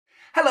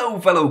Hello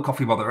fellow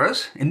coffee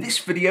botherers. In this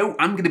video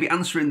I'm going to be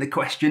answering the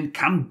question,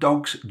 can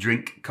dogs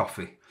drink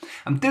coffee?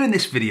 I'm doing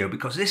this video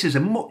because this is a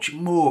much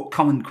more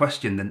common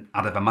question than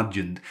I'd have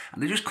imagined,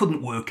 and I just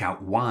couldn't work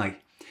out why.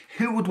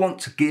 Who would want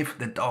to give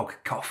the dog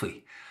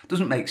coffee?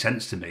 Doesn't make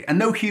sense to me. And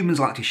no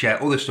humans like to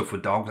share other stuff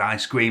with dogs.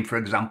 Ice cream, for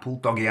example.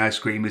 Doggy ice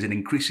cream is an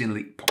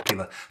increasingly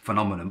popular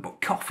phenomenon. But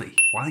coffee?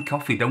 Why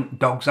coffee? Don't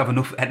dogs have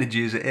enough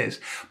energy as it is?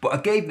 But I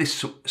gave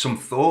this some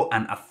thought,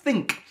 and I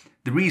think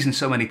the reason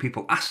so many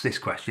people ask this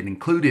question,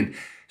 including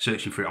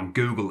searching for it on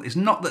Google, is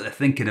not that they're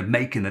thinking of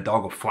making the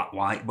dog a flat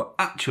white, but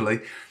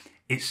actually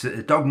it's that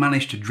the dog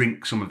managed to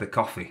drink some of the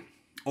coffee,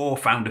 or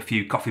found a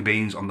few coffee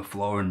beans on the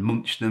floor and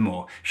munched them,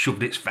 or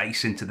shoved its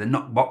face into the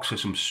nut box for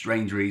some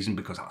strange reason,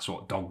 because that's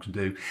what dogs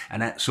do,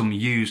 and ate some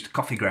used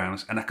coffee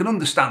grounds. And I can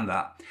understand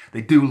that.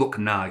 They do look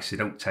nice, they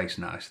don't taste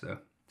nice though.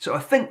 So I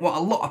think what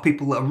a lot of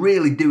people are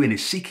really doing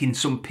is seeking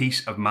some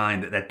peace of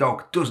mind that their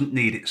dog doesn't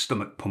need its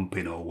stomach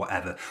pumping or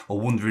whatever,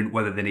 or wondering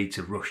whether they need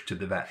to rush to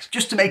the vet.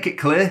 Just to make it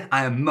clear,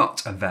 I am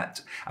not a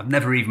vet. I've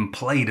never even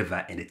played a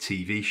vet in a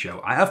TV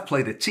show. I have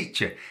played a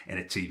teacher in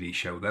a TV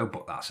show though,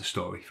 but that's a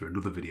story for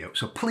another video.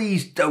 So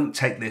please don't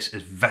take this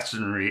as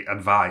veterinary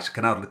advice. I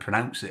can hardly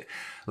pronounce it,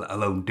 let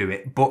alone do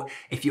it. But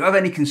if you have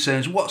any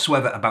concerns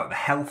whatsoever about the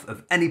health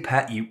of any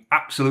pet, you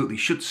absolutely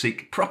should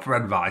seek proper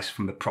advice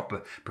from a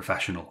proper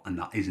professional, and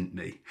that isn't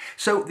me.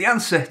 So the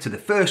answer to the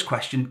first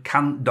question,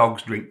 can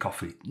dogs drink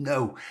coffee?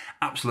 No,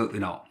 absolutely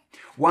not.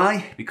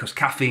 Why? Because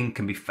caffeine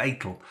can be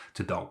fatal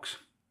to dogs.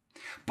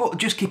 But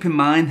just keep in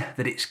mind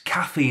that it's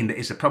caffeine that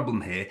is the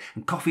problem here,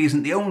 and coffee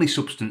isn't the only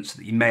substance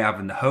that you may have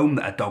in the home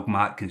that a dog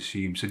might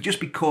consume. So just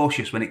be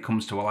cautious when it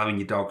comes to allowing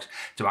your dogs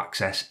to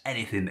access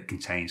anything that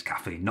contains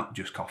caffeine, not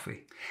just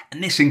coffee.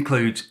 And this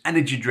includes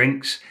energy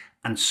drinks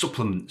and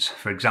supplements.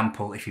 For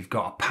example, if you've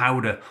got a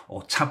powder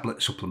or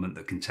tablet supplement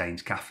that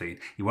contains caffeine,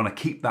 you want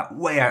to keep that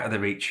way out of the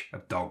reach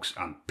of dogs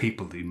and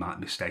people who might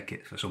mistake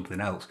it for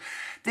something else.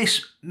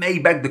 This may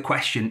beg the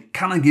question,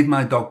 can I give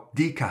my dog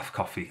decaf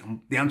coffee? And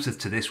the answer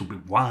to this will be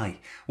why?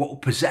 What will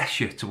possess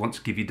you to want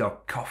to give your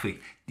dog coffee,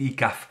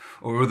 decaf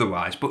or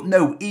otherwise? But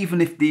no, even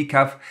if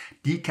decaf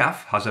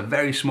has a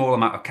very small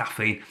amount of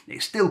caffeine,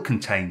 it still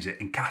contains it,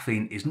 and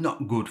caffeine is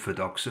not good for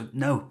dogs. So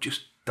no,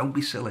 just don't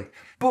be silly.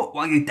 But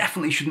while you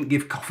definitely shouldn't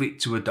give coffee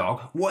to a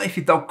dog, what if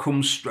your dog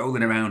comes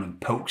strolling around and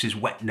pokes his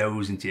wet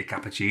nose into your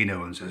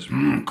cappuccino and says,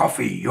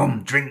 coffee,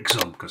 yum, drink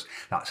some, because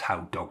that's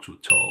how dogs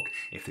would talk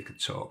if they could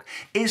talk.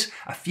 Is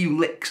a few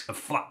licks of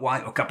flat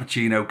white or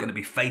cappuccino going to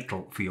be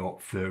fatal for your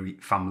furry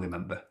family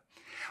member?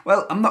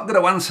 Well, I'm not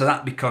going to answer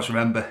that because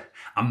remember,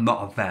 I'm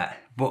not a vet,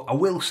 but I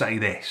will say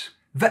this.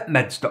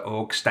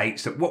 Vetmeds.org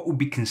states that what would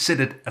be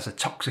considered as a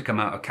toxic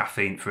amount of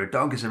caffeine for a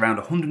dog is around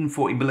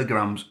 140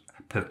 milligrams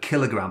per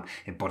kilogram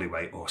in body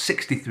weight, or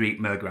 63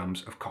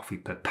 milligrams of coffee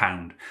per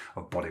pound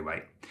of body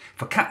weight.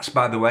 For cats,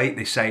 by the way,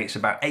 they say it's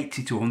about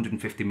 80 to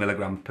 150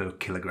 milligrams per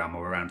kilogram,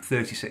 or around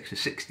 36 to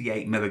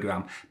 68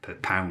 milligrams per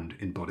pound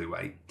in body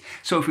weight.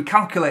 So if we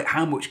calculate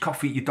how much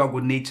coffee your dog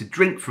would need to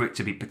drink for it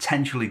to be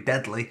potentially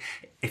deadly,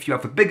 if you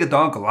have a bigger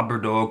dog, a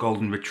Labrador,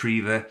 Golden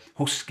Retriever,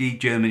 Husky,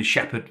 German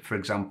Shepherd, for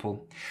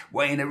example,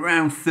 weighing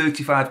around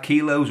 35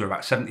 kilos or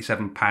about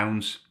 77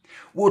 pounds,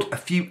 would a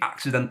few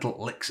accidental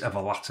licks of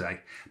a latte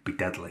be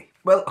deadly?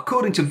 Well,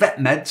 according to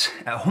VetMeds,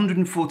 at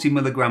 140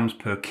 milligrams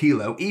per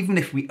kilo, even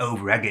if we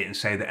over-egg it and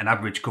say that an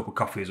average cup of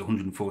coffee is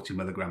 140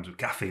 milligrams of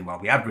caffeine, while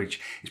the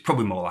average is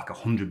probably more like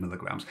 100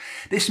 milligrams,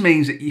 this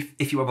means that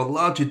if you have a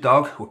larger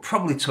dog, we're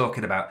probably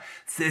talking about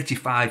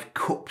 35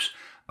 cups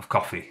of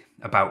coffee,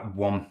 about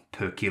 1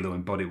 per kilo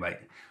in body weight.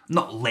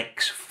 Not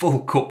licks,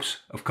 full cups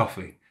of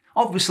coffee.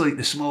 Obviously,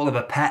 the smaller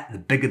the pet, the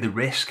bigger the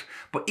risk,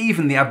 but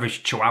even the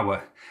average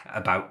Chihuahua,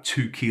 about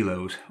 2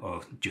 kilos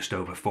or just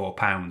over 4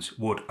 pounds,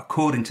 would,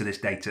 according to this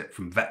data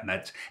from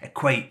VetMeds,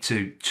 equate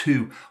to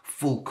 2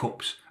 full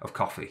cups of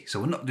coffee.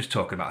 So we're not just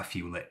talking about a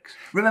few licks.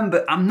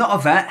 Remember, I'm not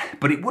a vet,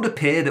 but it would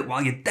appear that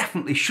while you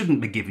definitely shouldn't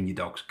be giving your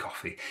dogs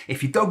coffee,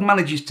 if your dog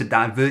manages to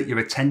divert your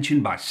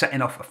attention by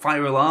setting off a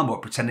fire alarm or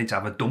pretending to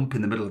have a dump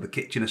in the middle of the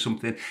kitchen or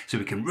something so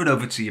we can run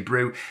over to your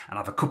brew and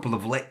have a couple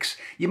of licks,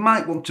 you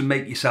might want to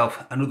make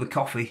yourself another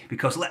coffee,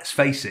 because let's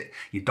face it,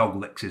 your dog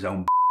licks his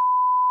own.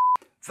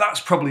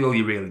 That's probably all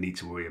you really need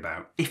to worry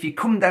about. If you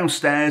come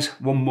downstairs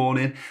one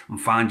morning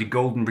and find your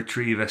Golden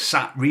Retriever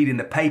sat reading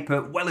the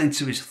paper well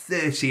into his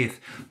 30th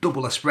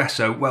double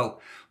espresso, well,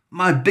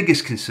 my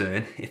biggest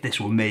concern, if this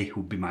were me,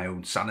 would be my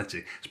own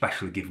sanity,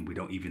 especially given we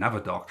don't even have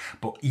a dog.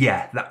 But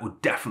yeah, that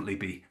would definitely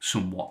be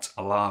somewhat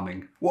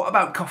alarming. What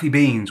about coffee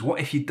beans? What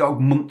if your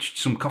dog munched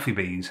some coffee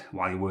beans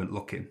while you weren't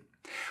looking?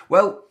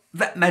 Well,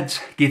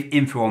 VetMeds give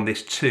info on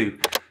this too,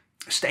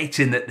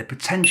 stating that the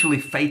potentially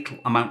fatal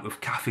amount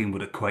of caffeine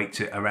would equate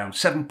to around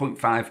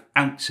 7.5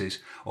 ounces,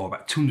 or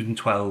about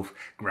 212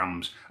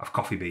 grams of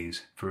coffee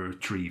beans for a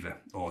Retriever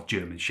or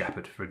German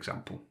Shepherd, for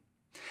example.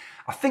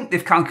 I think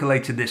they've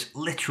calculated this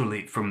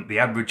literally from the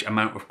average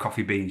amount of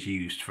coffee beans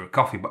used for a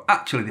coffee, but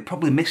actually they're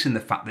probably missing the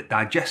fact that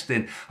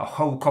digesting a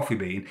whole coffee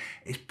bean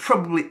is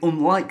probably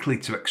unlikely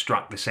to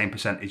extract the same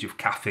percentage of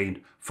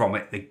caffeine from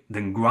it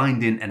than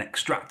grinding and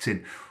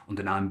extracting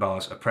under 9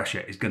 bars of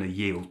pressure is going to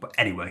yield. But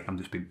anyway, I'm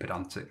just being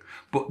pedantic.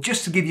 But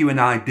just to give you an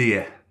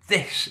idea,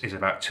 this is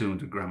about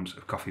 200 grams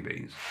of coffee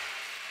beans.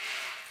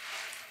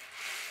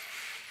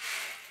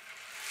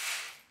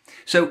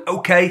 So,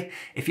 okay,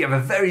 if you have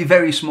a very,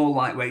 very small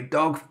lightweight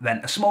dog,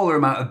 then a smaller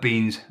amount of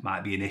beans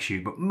might be an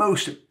issue, but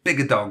most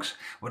bigger dogs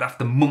would have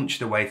to munch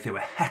their way through a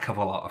heck of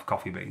a lot of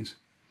coffee beans.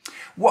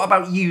 What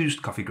about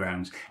used coffee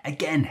grounds?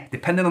 Again,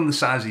 depending on the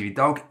size of your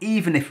dog,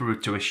 even if we were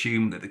to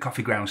assume that the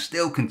coffee grounds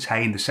still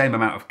contain the same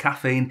amount of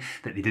caffeine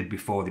that they did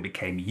before they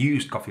became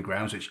used coffee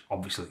grounds, which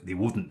obviously they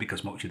wouldn't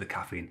because much of the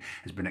caffeine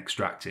has been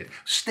extracted.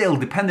 Still,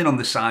 depending on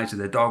the size of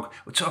the dog,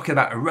 we're talking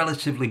about a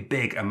relatively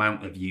big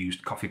amount of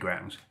used coffee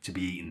grounds to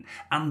be eaten.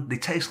 And they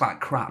taste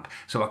like crap,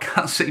 so I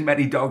can't see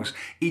many dogs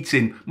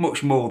eating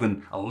much more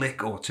than a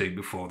lick or two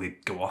before they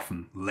go off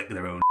and lick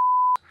their own.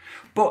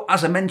 But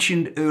as I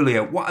mentioned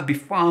earlier, what I'd be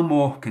far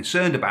more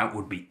concerned about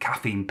would be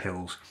caffeine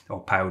pills or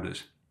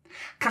powders.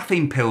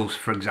 Caffeine pills,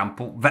 for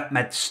example, vet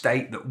meds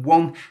state that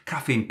 1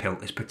 caffeine pill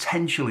is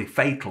potentially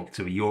fatal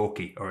to a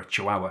Yorkie or a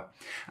Chihuahua,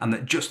 and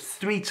that just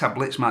 3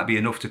 tablets might be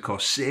enough to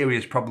cause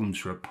serious problems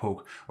for a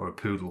pug or a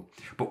poodle.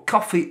 But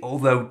coffee,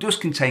 although does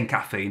contain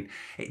caffeine,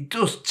 it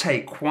does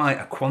take quite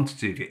a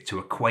quantity of it to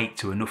equate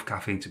to enough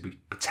caffeine to be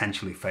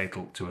potentially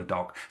fatal to a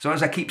dog. So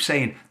as I keep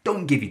saying,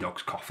 don't give your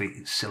dogs coffee,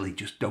 it's silly,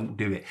 just don't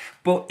do it.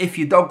 But if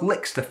your dog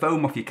licks the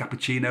foam off your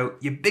cappuccino,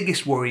 your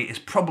biggest worry is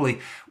probably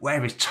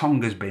where his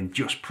tongue has been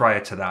just prior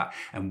to that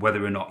and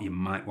whether or not you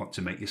might want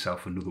to make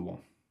yourself another one.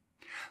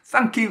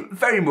 Thank you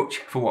very much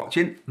for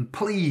watching, and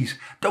please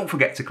don't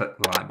forget to click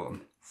the like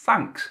button.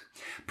 Thanks.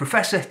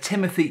 Professor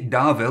Timothy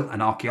Darvill,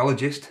 an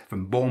archaeologist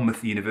from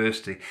Bournemouth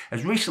University,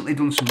 has recently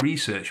done some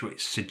research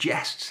which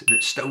suggests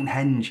that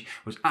Stonehenge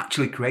was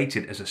actually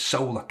created as a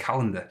solar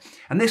calendar.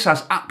 And this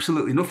has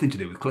absolutely nothing to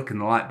do with clicking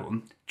the like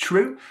button.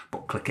 True,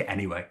 but click it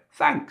anyway.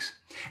 Thanks.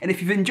 And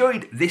if you've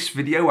enjoyed this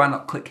video, why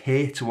not click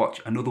here to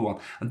watch another one?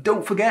 And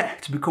don't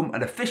forget, to become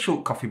an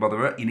official Coffee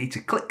Botherer, you need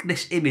to click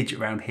this image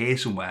around here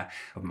somewhere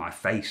of my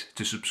face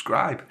to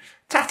subscribe.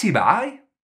 Tatty bye!